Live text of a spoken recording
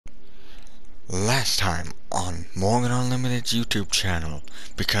Last time on Morgan Unlimited's YouTube channel,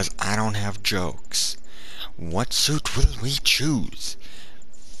 because I don't have jokes. What suit will we choose?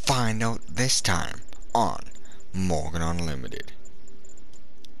 Find out this time on Morgan Unlimited.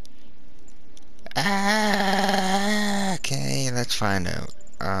 Okay, let's find out.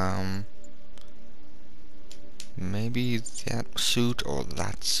 Maybe that suit or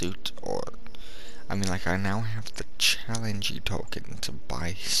that suit, or I mean, like, I now have the challenge token to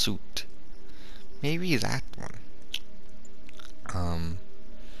buy suit. Maybe that one.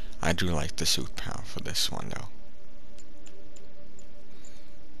 I do like the suit power for this one though.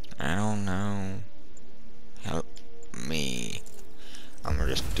 I don't know. Help me. I'm gonna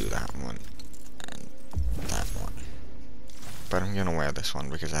just do that one and that one. But I'm gonna wear this one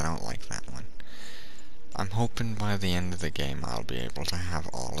because I don't like that one. I'm hoping by the end of the game I'll be able to have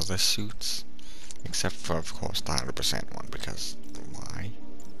all of the suits. Except for, of course, the 100% one, because why?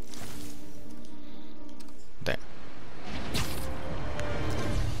 There.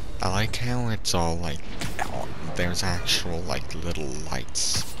 I like how it's all like, there's actual like little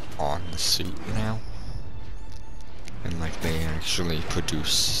lights on the suit now. And like they actually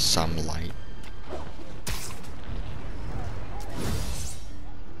produce some light.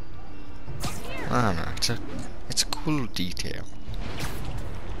 I don't know, it's a cool detail.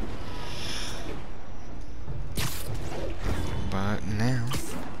 But now,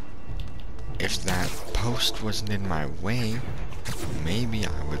 if that post wasn't in my way, maybe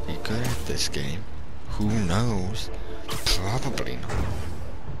I would be good at this game. Who knows? Probably not.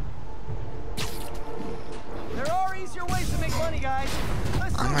 There are easier ways to make money, guys.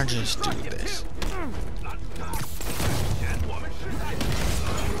 I'm gonna just do this.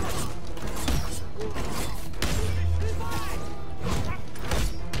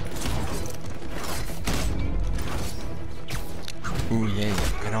 Ooh, yay,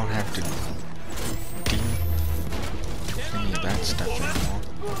 I don't have to deal with any of that stuff anymore.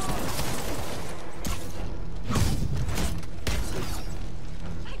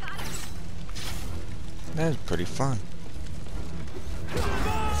 That was pretty fun.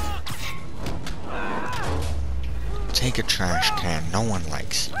 Take a trash can, no one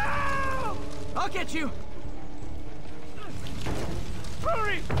likes you. I'll get you.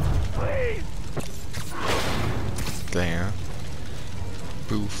 Hurry, please. There.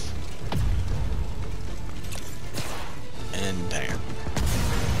 Boof. And there.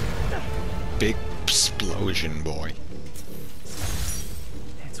 Big explosion, boy.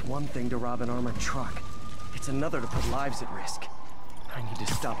 It's one thing to rob an armored truck. It's another to put lives at risk. I need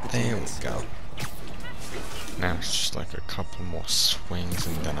to stop the There we demons. go. Now it's just like a couple more swings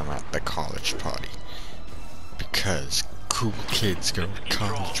and then I'm at the college party. Because cool kids go to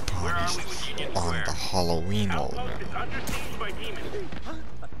college parties on the Halloween element.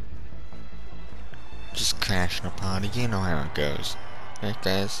 Just crashing a party, you know how it goes. Right,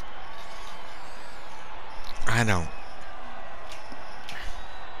 guys? I don't.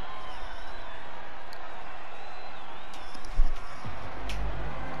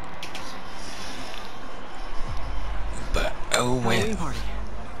 But, oh Halloween well. party.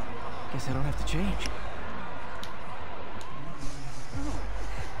 Guess I don't have to change.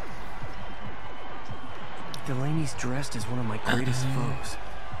 Delaney's dressed as one of my greatest foes.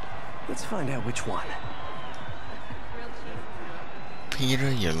 Let's find out which one. Peter,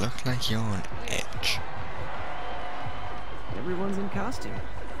 you look like you're on edge. Everyone's in costume.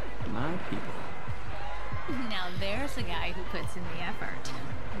 My people. Now there's a guy who puts in the effort.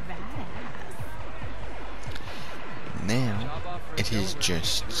 Badass. Now, it is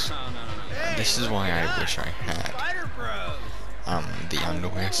just... This is why I wish I had the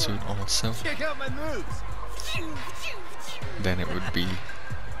underwear suit also. Check out my moves. Then it would be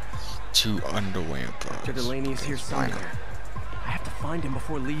two underwear bros. Dr. Delaney's here Why not? somewhere. I have to find him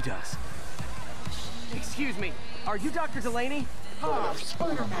before Lee does. Excuse me, are you Dr. Delaney?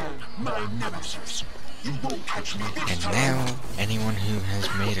 Spider-Man, my nemesis. You won't catch me this And time. now, anyone who has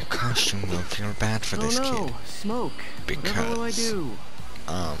made a costume will feel bad for this oh no, kid. smoke. Whatever will I Because, do?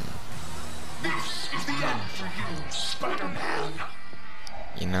 This is the end for you, Spider-Man.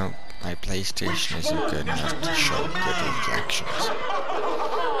 you know, my PlayStation isn't good enough to show good reflections.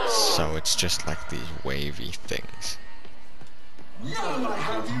 So it's just like these wavy things. Now I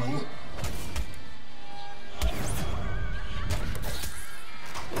have you.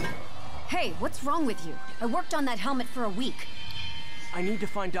 Hey, what's wrong with you? I worked on that helmet for a week. I need to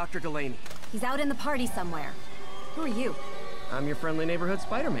find Dr. Delaney. He's out in the party somewhere. Who are you? I'm your friendly neighborhood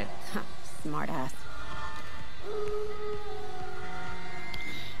Spider-Man. Smartass.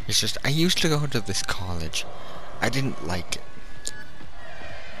 It's just, I used to go to this college. I didn't like it.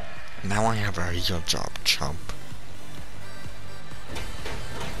 Now I have a real job, chump.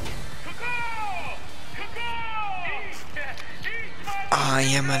 I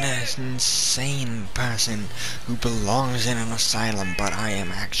am an insane person who belongs in an asylum, but I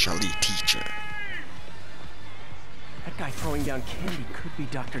am actually teacher. That guy throwing down candy could be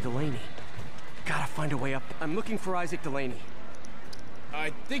Dr. Delaney. Gotta find a way up. I'm looking for Isaac Delaney.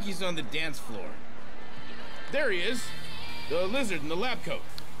 I think he's on the dance floor. There he is. The lizard in the lab coat.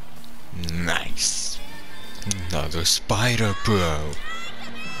 Nice. Another spider, bro.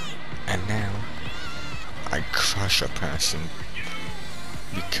 And now, I crush a person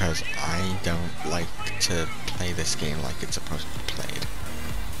because I don't like to play this game like it's supposed to be played.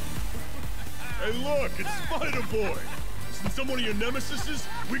 Hey look, it's Spider Boy! Isn't someone of your nemesises?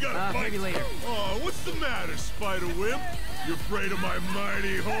 We gotta fight! Maybe later. Oh, what's the matter, Spider Wimp? You afraid of my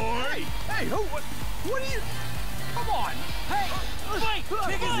mighty horn? Hey, what are you... Come on! Hey! Fight!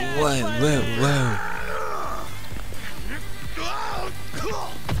 Kick his ass! Whoa.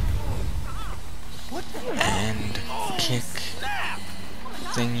 And kick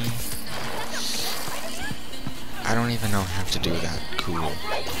thingy. I don't even know how to do that cool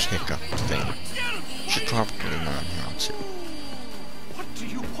kick up thing. Should probably learn how to. What do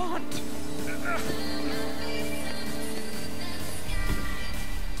you want?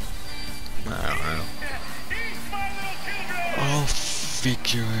 I don't know. I'll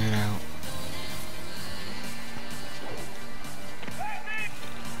figure it out.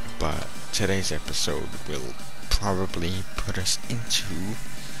 But today's episode will probably put us into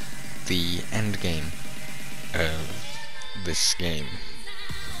the end game of this game.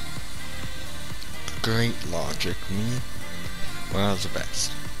 Great logic, me? Well, the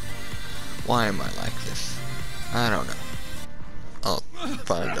best. Why am I like this? I don't know. I'll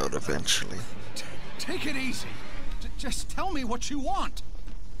find out eventually. Take it easy. Just tell me what you want.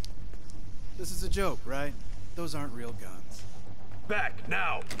 This is a joke, right? Those aren't real guns. Back,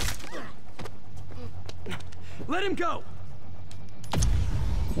 now! Let him go!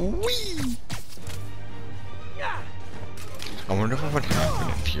 Whee! I wonder what would happen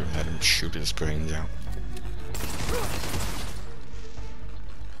if you let him shoot his brains out.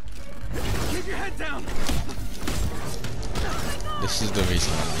 Keep your head down! This is the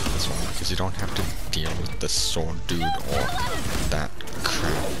reason I like this one, because you don't have to deal with the sword dude or that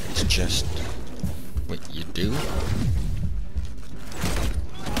crap. It's just what you do.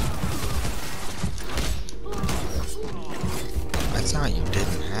 I thought you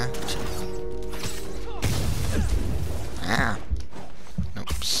didn't have to. Ah.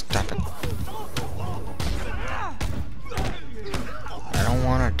 Nope, stop it. I don't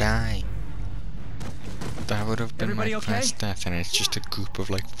want to die. That would have been Everybody my okay? first death, and it's just a group of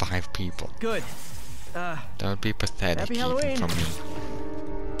like 5 people. Good. That would be pathetic Happy even Halloween. from me.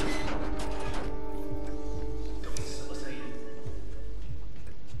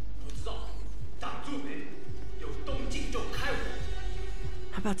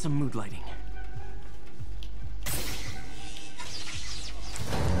 How about some mood lighting?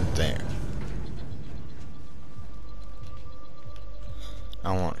 There.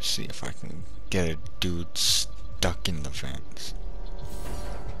 I want to see if I can get a dude stuck in the fence.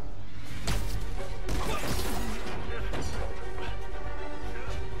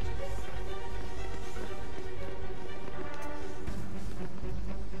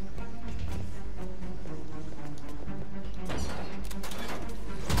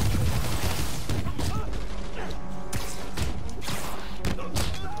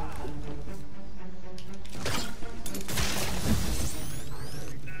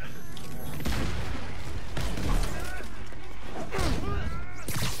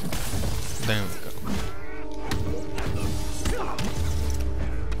 There we go.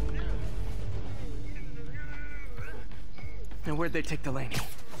 And where'd they take Delaney?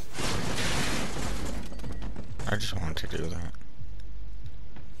 I just want to do that.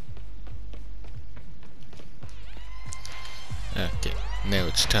 Okay, now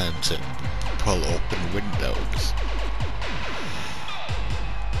it's time to pull open windows.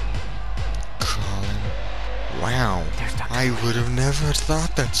 Crawling. Wow, I would have never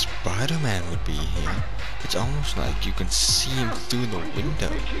thought that Spider-Man would be here. It's almost like you can see him through the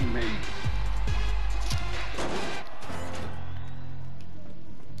window.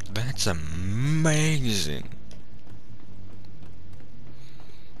 That's amazing.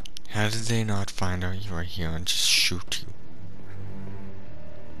 How did they not find out you were here and just shoot you?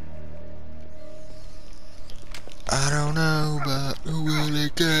 I don't know, but will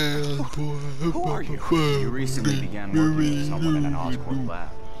it go? Who are you? You recently began working with someone in an Oscorp lab.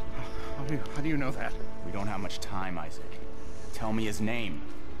 How do you know that? We don't have much time, Isaac. Tell me his name.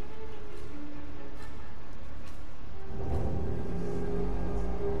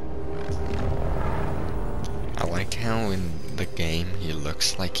 how in the game he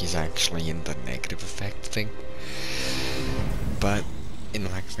looks like he's actually in the negative effect thing. But in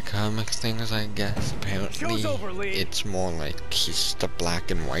like the comics things, I guess, apparently it's more like he's the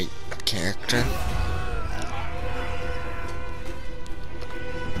black and white character.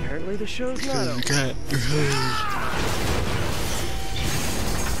 Apparently the show's not over.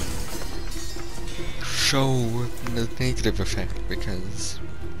 Show the negative effect because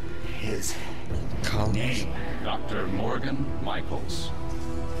His Collins. name, Dr. Morgan Michaels.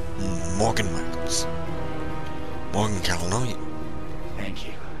 Morgan Michaels. Morgan Calloway. Thank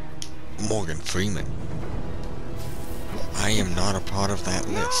you. Morgan Freeman. I am not a part of that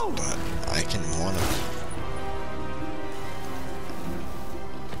list, but I can want it.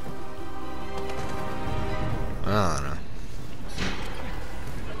 I don't know.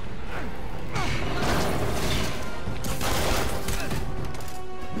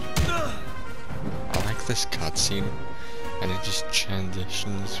 I like this cutscene, and it just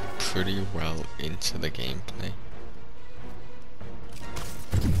transitions pretty well into the gameplay.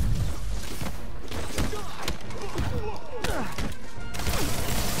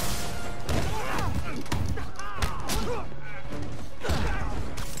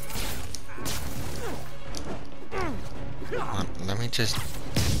 Let me just...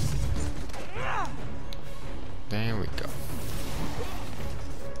 There we go.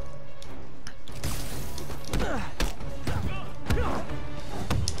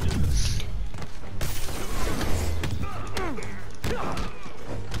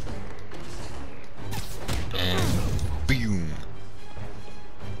 And boom.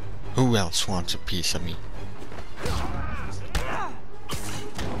 Who else wants a piece of me?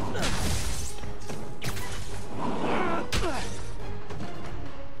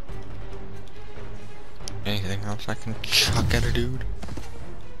 Anything else I can chuck at a dude?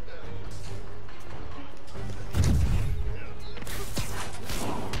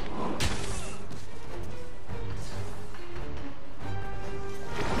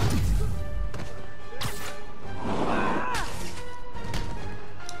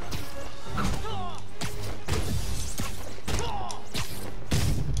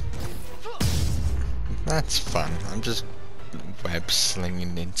 That's fun. I'm just web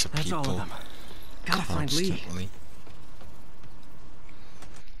slinging into That's people. all of them. Gotta find Lee. Constantly.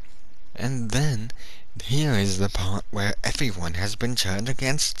 And then, here is the part where everyone has been turned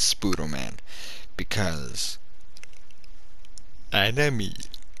against Spooderman, because enemy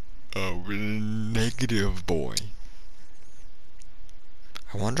of negative boy.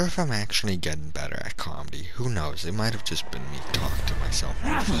 I wonder if I'm actually getting better at comedy. Who knows? It might have just been me talking to myself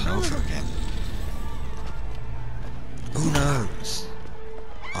over and over again. Who knows?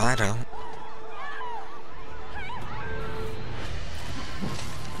 I don't.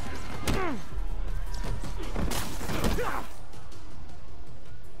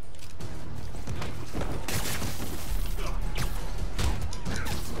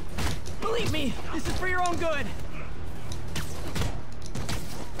 Believe me, this is for your own good.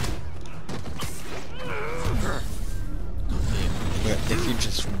 But if you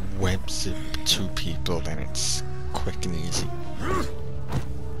just web zip two people, then it's quick and easy. Not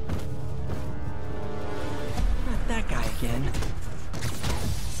that guy again.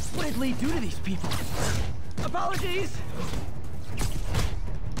 What did Lee do to these people? Apologies!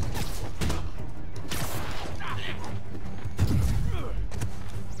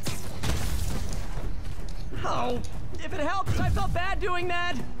 Oh, if it helps, I felt bad doing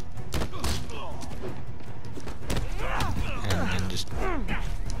that. And then just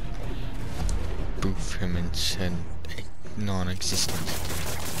boof him into a non-existent.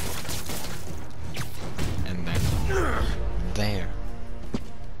 And then there.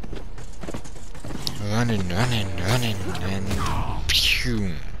 Running, and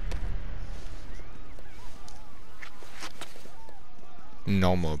pew.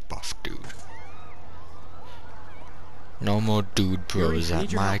 No more buff dude. No more dude bros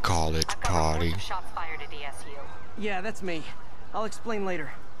at my college party. Shots fired at ESU. Yeah, that's me. I'll explain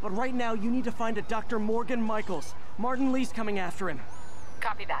later. But right now, you need to find a Dr. Morgan Michaels. Martin Lee's coming after him.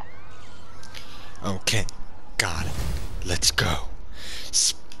 Copy that. Okay, got it. Let's go.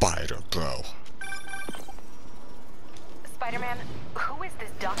 Spider Bro. Spider-Man, who is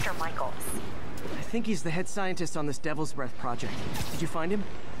this Dr. Michaels? I think he's the head scientist on this Devil's Breath project. Did you find him?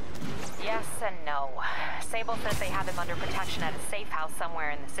 Yes and no. Sable says they have him under protection at a safe house somewhere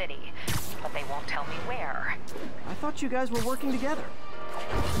in the city, but they won't tell me where. I thought you guys were working together.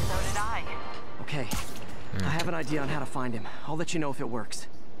 So did I. Okay. I have an idea on how to find him. I'll let you know if it works.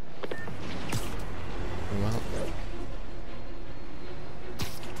 Well,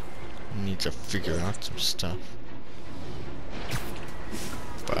 need to figure out some stuff.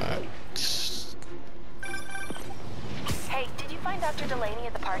 but... Hey, did you find Dr. Delaney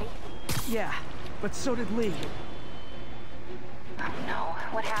at the party? Yeah, but so did Lee. Oh no,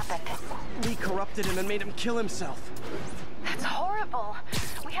 what happened? Lee corrupted him and made him kill himself. That's horrible.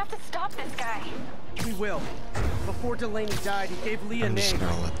 We have to stop this guy. We will. Before Delaney died, he gave Lee a I'm just name.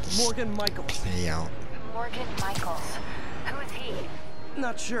 gonna let this Morgan Michaels. play out. Morgan Michaels. Who is he?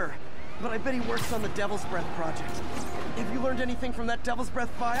 Not sure, but I bet he works on the Devil's Breath project. Have you learned anything from that Devil's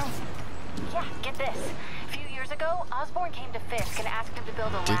Breath file? Yeah, get this. A few years ago, Osborn came to Fisk and asked him to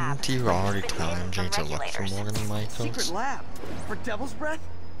build a lab. Didn't you already tell MJ to look for Morgan Michaels? Secret lab? For Devil's Breath?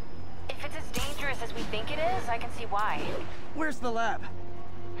 If it's as dangerous as we think it is, I can see why. Where's the lab?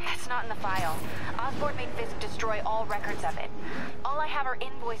 It's not in the file. Osborn made Fisk destroy all records of it. All I have are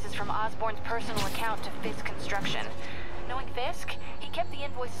invoices from Osborn's personal account to Fisk Construction. Knowing Fisk, he kept the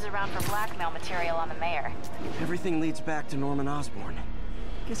invoices around for blackmail material on the mayor. Everything leads back to Norman Osborn.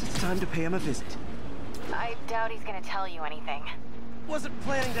 Guess it's time to pay him a visit. I doubt he's gonna tell you anything. Wasn't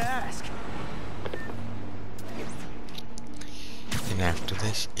planning to ask. And after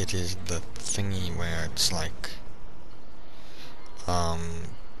this, it is the thingy where it's like,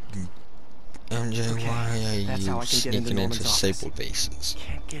 MJ, Okay, why are that's how I you can get into sneaking into Norman's office. Sable bases?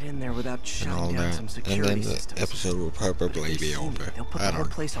 Can't get in there without And shutting all down that. some And security then the systems. episode will probably be over. They'll put I the whole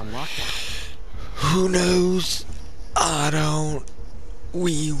don't. place on lockdown. Who knows? I don't.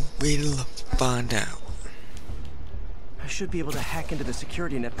 We will find out. I should be able to hack into the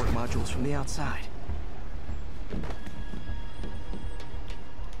security network modules from the outside.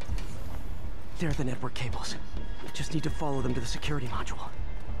 There are the network cables. Just need to follow them to the security module.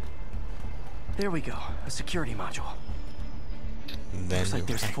 There we go, a security module. Then Looks like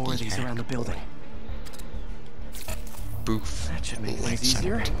there's 4 of these around the building. Boof. That should make things Lights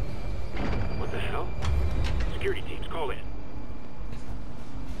easier. out. What the hell? Security teams, call in.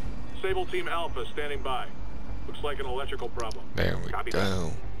 Sable Team Alpha standing by. Looks like an electrical problem. There we Copy go.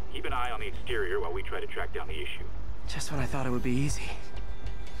 that. Keep an eye on the exterior while we try to track down the issue. Just when I thought it would be easy.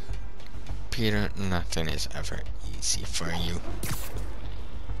 Peter, nothing is ever easy for you.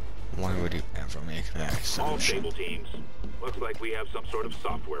 Why would you ever make that All assumption? Sable teams. Looks like we have some sort of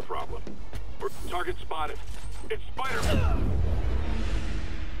software problem. Target spotted. It's Spider-Man!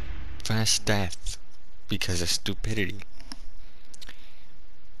 Fast death. Because of stupidity.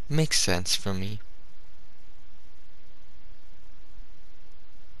 Makes sense for me.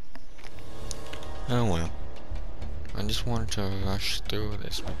 Oh well. I just wanted to rush through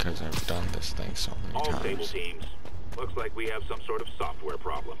this because I've done this thing so many All Sable times. teams. Looks like we have some sort of software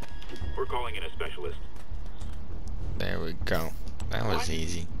problem. We're calling in a specialist. There we go. That was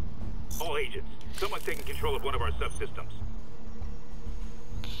easy. All agents, someone's taking control of one of our subsystems.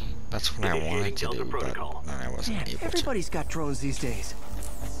 That's what I wanted to do, but then I wasn't Man, able to. everybody's got drones these days.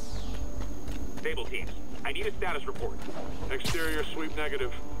 Sable teams, I need a status report. Exterior sweep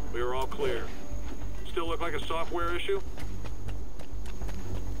negative. We are all clear. Still look like a software issue?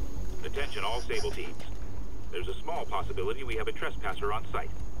 Attention all Sable teams. There's a small possibility we have a trespasser on site.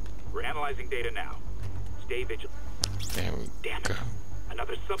 We're analyzing data now. Stay vigilant. There we Damn go. it.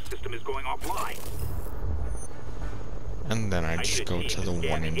 Another subsystem is going offline. And then I need just a go team to the scan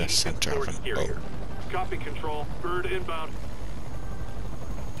one in the 86th center floor of an exterior. boat. Copy control. Bird inbound.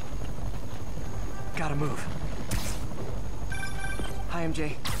 Gotta move. Hi,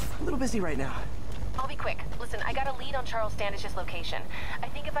 MJ. A little busy right now. I'll be quick. Listen, I got a lead on Charles Standish's location. I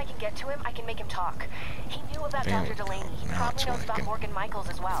think if I can get to him, I can make him talk. He knew about There we Dr. go. Delaney. He Now probably it's knows about working. Morgan Michaels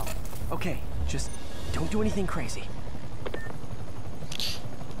as well. Okay, just don't do anything crazy.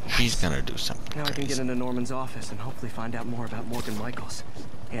 He's gonna do something Now I can get crazy. into Norman's office and hopefully find out more about Morgan Michaels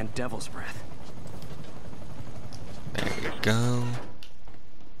and Devil's Breath. There we go.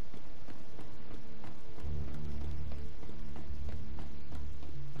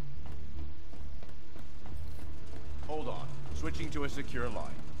 Hold on. Switching to a secure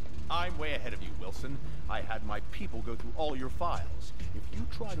line. I'm way ahead of you, Wilson. I had my people go through all your files. If you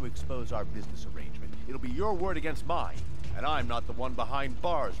try to expose our business arrangement, it'll be your word against mine. And I'm not the one behind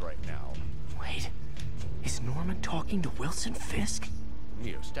bars right now. Wait, is Norman talking to Wilson Fisk?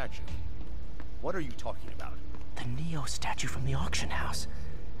 Neo statue. What are you talking about? The Neo statue from the auction house.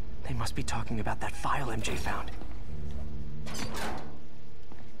 They must be talking about that file MJ found.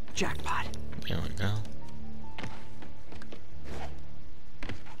 Jackpot. There we go.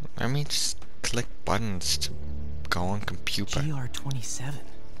 Let me just click buttons to go on computer. GR27.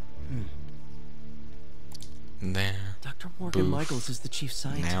 There. Dr. Morgan Boof. Michaels is the chief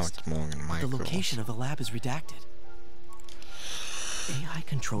scientist. Now it's Morgan Michaels. The location of the lab is redacted.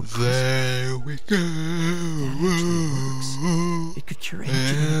 AI-controlled There we go. It could cure any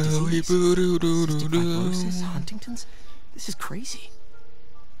genetic disease. Cystic fibrosis, Huntington's. This is crazy.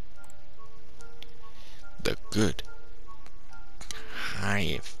 The good,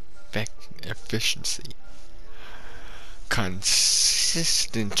 high efficiency,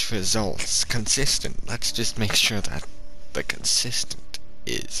 consistent results. Consistent. Let's just make sure that the consistent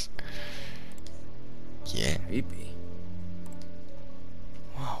is. Yeah. Creepy.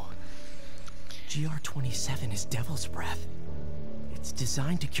 Whoa. GR27 is Devil's Breath. It's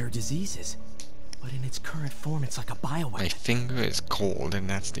designed to cure diseases, but in its current form, it's like a bioweapon. My finger is cold, and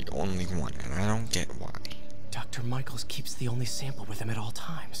that's the only one, and I don't get why. Dr. Michaels keeps the only sample with him at all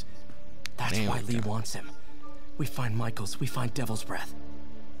times. That's There why we Lee go. wants him. We find Michaels, we find Devil's Breath.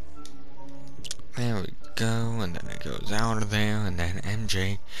 There we go, and then it goes out of there, and then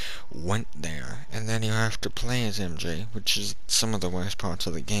MJ went there, and then you have to play as MJ, which is some of the worst parts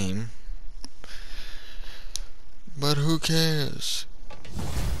of the game. But who cares?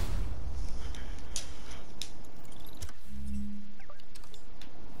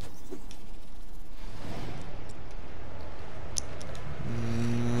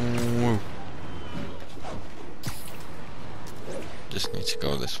 Just need to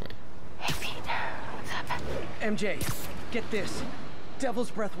go this way. Hey, Pete. What's up? MJ, get this.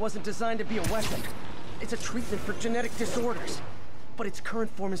 Devil's Breath wasn't designed to be a weapon. It's a treatment for genetic disorders. But its current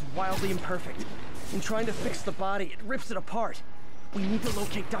form is wildly imperfect. In trying to fix the body, it rips it apart. We need to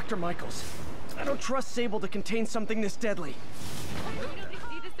locate Dr. Michaels. I don't trust Sable to contain something this deadly.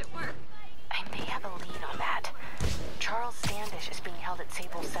 I may have a lead on that. Charles Standish is being held at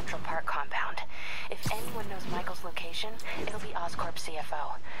Sable's Central Park compound. If anyone knows Michael's location, it'll be Oscorp's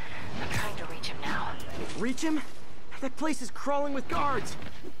CFO. I'm trying to reach him now. Reach him? That place is crawling with guards.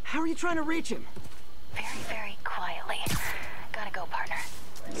 How are you trying to reach him? Very, very quietly. Gotta go, partner.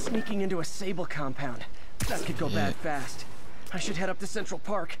 Sneaking into a Sable compound. That could go bad fast. I should head up to Central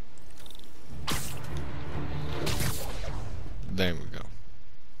Park. There we go.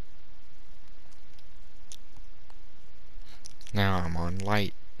 Now I'm on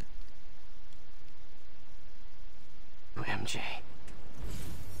light. MJ.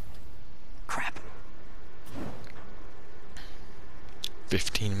 Crap.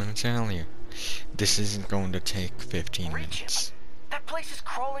 15 minutes earlier. This isn't going to take 15 minutes. That place is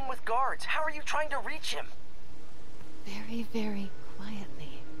crawling with guards. How are you trying to reach him? Very, very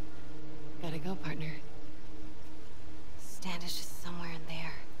quietly. Gotta go, partner. Standish is somewhere in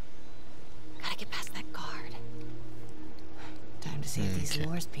there. Gotta get past that guard. Time to see if these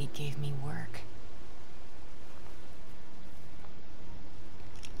lures Pete gave me work.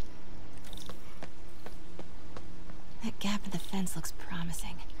 That gap in the fence looks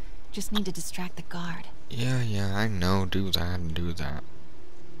promising. Just need to distract the guard. Yeah, I know. Do that and do that.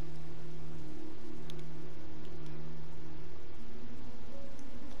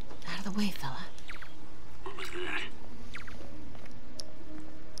 Out of the way, fella. What was that?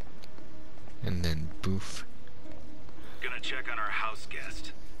 And then boof. Gonna check on our house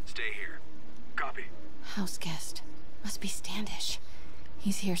guest. Stay here. Copy. House guest. Must be Standish.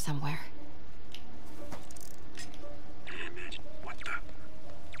 He's here somewhere. Damn it. What the?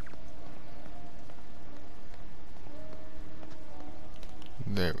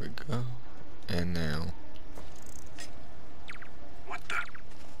 There we go. And now. What the?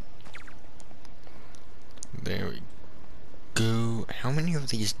 There we go. How many of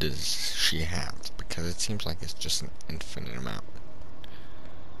these does she have? Because it seems like it's just an infinite amount.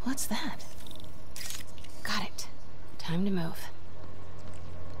 What's that? Got it. Time to move.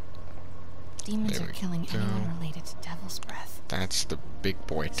 Demons There are we killing go. anyone related to Devil's Breath. That's the big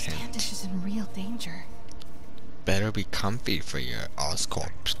boy tent. Standish is in real danger. Better be comfy for your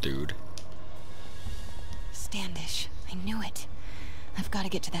Oscorps, dude. Standish. I knew it. I've got to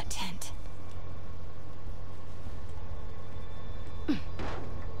get to that tent.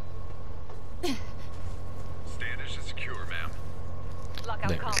 Standish is secure, ma'am.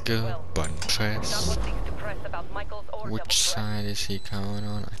 There we go. Button press. Which side is he going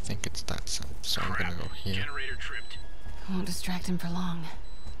on? I think it's that side. So I'm gonna go here. Generator tripped. I won't distract him for long.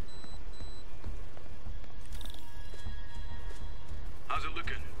 How's it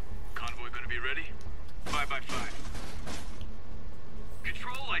looking? Convoy gonna be ready? 5 by 5.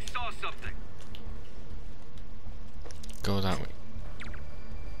 Control, I saw something. Go that way.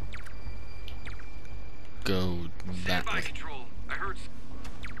 Go Stand that by, way. Control. I heard.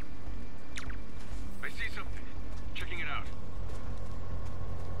 I see something. Checking it out.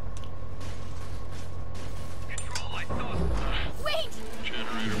 Control, I saw. Wait!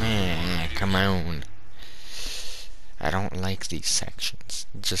 Nah, come on. I don't like these sections.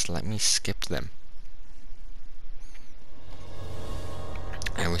 Just let me skip them.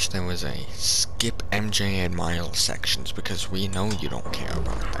 I wish there was a skip MJ and Miles sections, because we know you don't care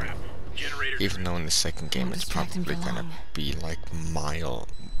about that. Even though in the second game it's probably gonna be like Miles.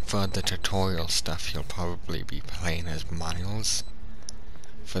 For the tutorial stuff, you'll probably be playing as Miles.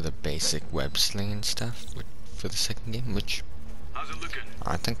 For the basic web slinging stuff, for the second game, which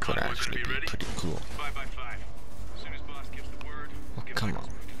I think would actually be pretty cool. Oh, come on.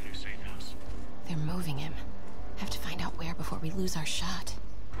 They're moving him. Have to find out where before we lose our shot.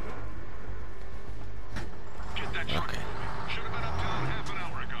 Okay.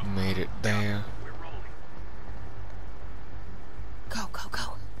 Made it there. Go, go, go.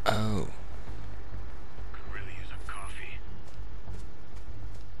 Oh. Could really use a coffee.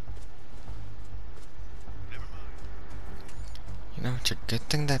 Never mind. You know, it's a good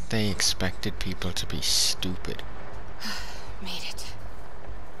thing that they expected people to be stupid. Made it.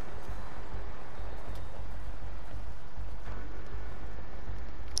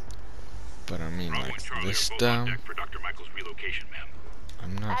 But I mean, like, this dumb,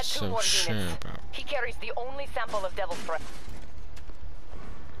 I'm not so sure about. He carries the only sample of Devil's Breath.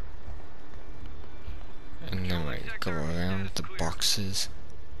 And then we go around the boxes.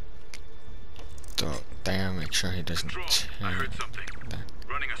 There, make sure he doesn't turn. I heard something.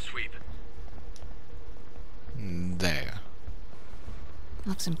 Running a sweep. There.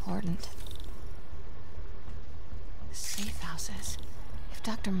 Looks important. Safe houses. If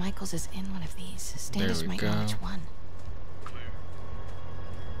Dr. Michaels is in one of these, Standish might know which one.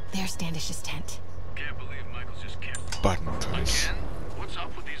 There's Standish's tent. Can't believe Michaels just can't. Button press. Again? What's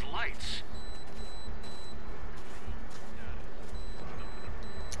up with these lights?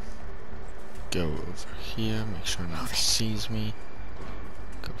 Go over here, make sure no one sees me.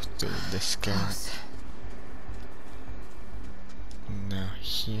 Go through this guy. Now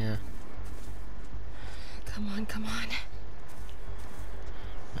here. Come on, come on.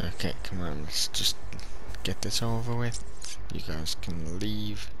 Okay, come on, let's just get this over with. You guys can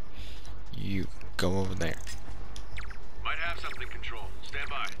leave. You go over there. Might have something, Control. Stand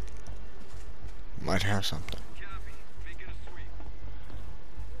by. Might have something.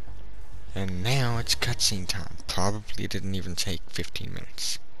 And now it's cutscene time. Probably didn't even take 15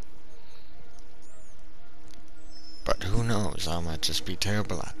 minutes. But who knows, I might just be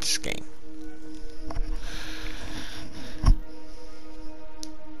terrible at this game.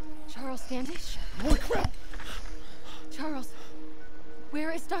 Charles Standish? Holy crap! Charles,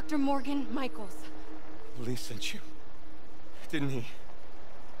 where is Dr. Morgan Michaels? Lee sent you. Didn't he?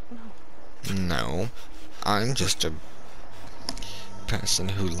 No. I'm just a person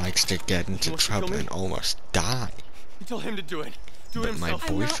who likes to get into trouble and almost die. You told him to do it. Do it But my himself.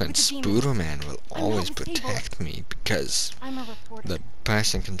 boyfriend Spooderman will always protect me because the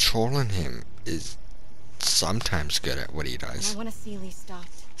person controlling him is sometimes good at what he does. I want to see Lee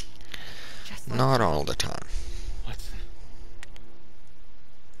stopped. Not all the time. Watson.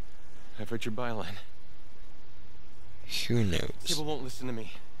 I've heard your byline. Who knows? Sybil won't listen to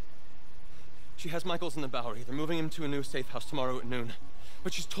me. She has Michaels in the Bowery. They're moving him to a new safe house tomorrow at noon.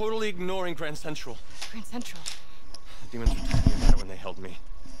 But she's totally ignoring Grand Central. Grand Central? The demons were talking about it when they held me.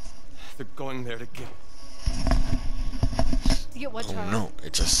 They're going there to get... To get what, Oh Charles? no,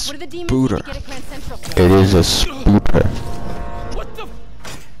 it's a What are the demons need to spooter. get at Grand Central? It is a spooter. What the...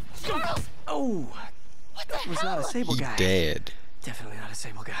 Charles! Oh! What the That was not a Sable guy. Dead. Definitely not a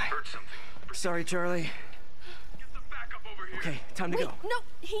Sable guy. Heard something. Sorry, Charlie. Get the backup over here. Okay, time to Wait, go. no,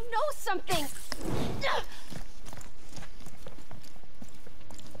 he knows something!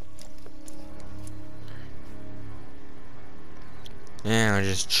 Yeah, I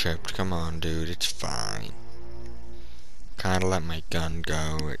just tripped. Come on, dude. It's fine. Kinda let my gun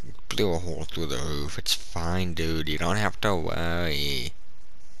go. It blew a hole through the roof. It's fine, dude. You don't have to worry.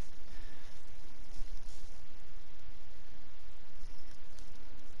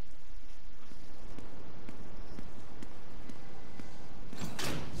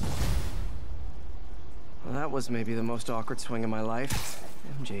 Well, that was maybe the most awkward swing of my life.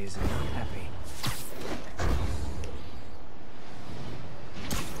 MJ is not happy.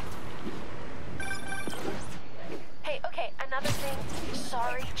 Hey, okay, another thing.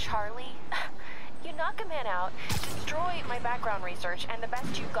 Sorry, Charlie. You knock a man out, destroy my background research, and the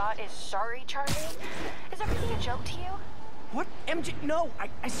best you got is sorry, Charlie? Is everything a joke to you? What? MJ? No,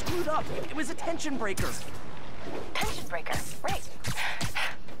 I screwed up. It was a tension breaker. Tension breaker, right.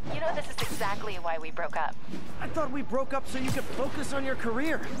 You know, this is exactly why we broke up. I thought we broke up so you could focus on your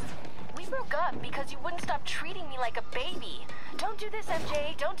career. We broke up because you wouldn't stop treating me like a baby. Don't do this,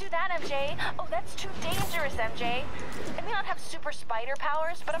 MJ. Don't do that, MJ. Oh, that's too dangerous, MJ. I may not have super spider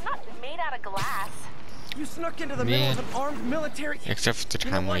powers, but I'm not made out of glass. You snuck into the middle of an armed military... Except for the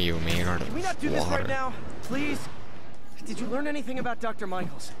time when you made out of Can we not do this right now? Please? Did you learn anything about Dr.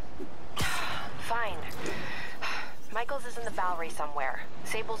 Michaels? Fine. Michaels is in the Bowery somewhere.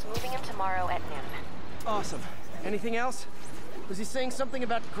 Sable's moving him tomorrow at noon. Awesome. Anything else? Was he saying something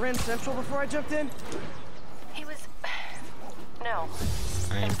about Grand Central before I jumped in? He was... No.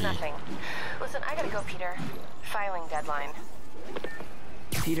 There's nothing. Listen, I gotta go, Peter. Filing deadline.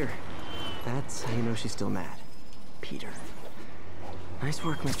 Peter. That's how you know she's still mad. Peter. Nice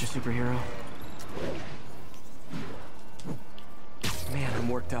work, Mr. Superhero. Man, I'm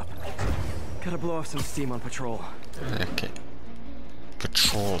worked up. Gotta blow off some steam on patrol. Okay.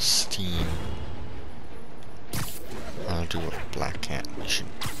 Patrol steam. I'll do a Black Cat mission.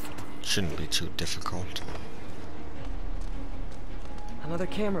 Shouldn't be too difficult. Another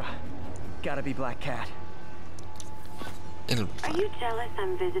camera. Gotta be Black Cat. Are you jealous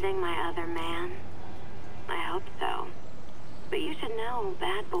I'm visiting my other man? I hope so. But you should know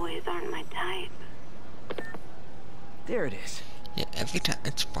bad boys aren't my type. There it is. Yeah, every time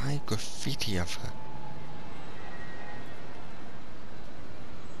it's by graffiti of her.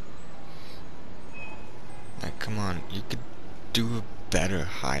 Like, come on, you could do a better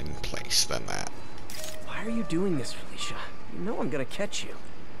hiding place than that. Why are you doing this, Felicia? You know I'm gonna catch you.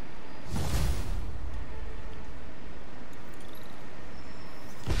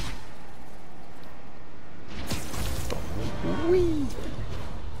 Whee!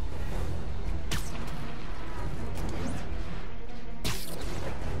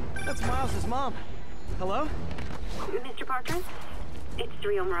 That's Miles' mom. Hello? Mr. Parker? It's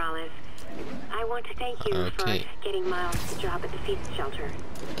Rio Morales. I want to thank you for getting Miles the job at the feast shelter.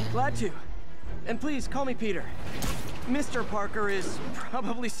 Glad to. And please, call me Peter. Mr. Parker is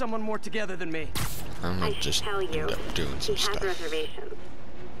probably someone more together than me. I'm gonna just tell you, end up doing some he has reservations.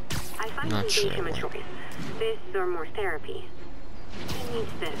 I finally gave him a choice. This or more therapy. He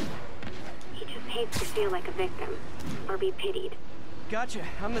needs this. He just hates to feel like a victim. Or be pitied. Gotcha.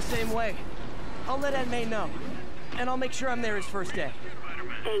 I'm the same way. I'll let Aunt May know. And I'll make sure I'm there his first day.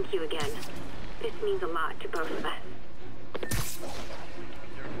 Thank you again. This means a lot to both of us.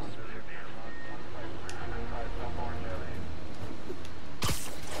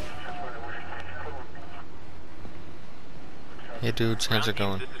 Hey dudes, how's it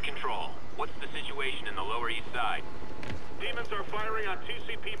going? This is Control. What's the situation in the Lower East Side? Demons are firing on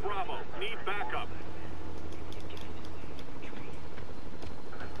 2CP Bravo. Need backup.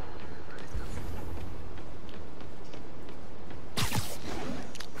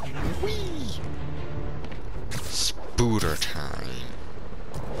 Whee! Spooter time.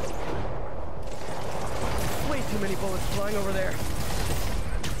 Way too many bullets flying over there.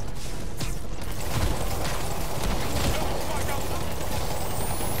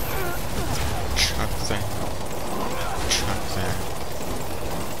 Chuck that. Chuck that.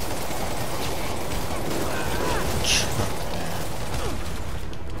 Chuck that.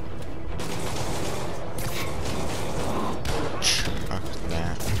 Chuck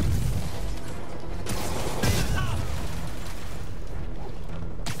that.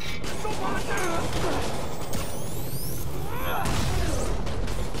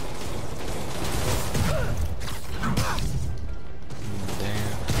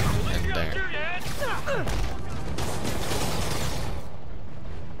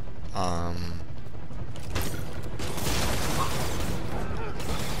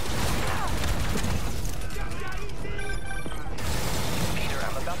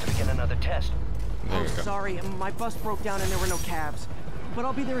 Sorry, my bus broke down and there were no cabs. But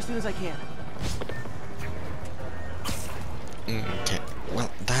I'll be there as soon as I can. Okay, well,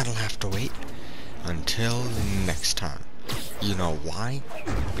 that'll have to wait until next time. You know why?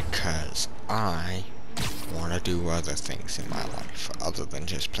 Because I want to do other things in my life other than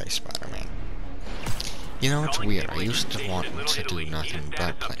just play Spider-Man. You know, it's weird. I used to want to do nothing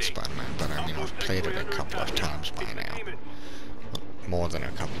but play Spider-Man, but I mean, I've played it a couple of times by now. More than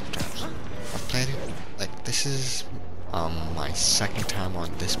a couple of times. I've played it, like, this is my second time on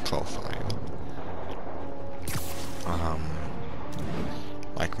this profile.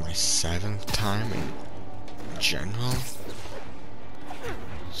 Like my 7th time in general.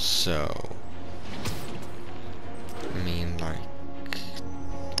 So, I mean, like,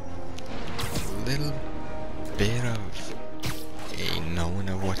 a little bit of a knowing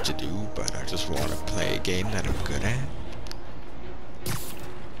of what to do, but I just want to play a game that I'm good at.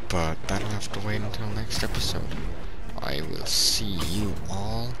 But that'll have to wait until next episode. I will see you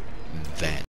all then.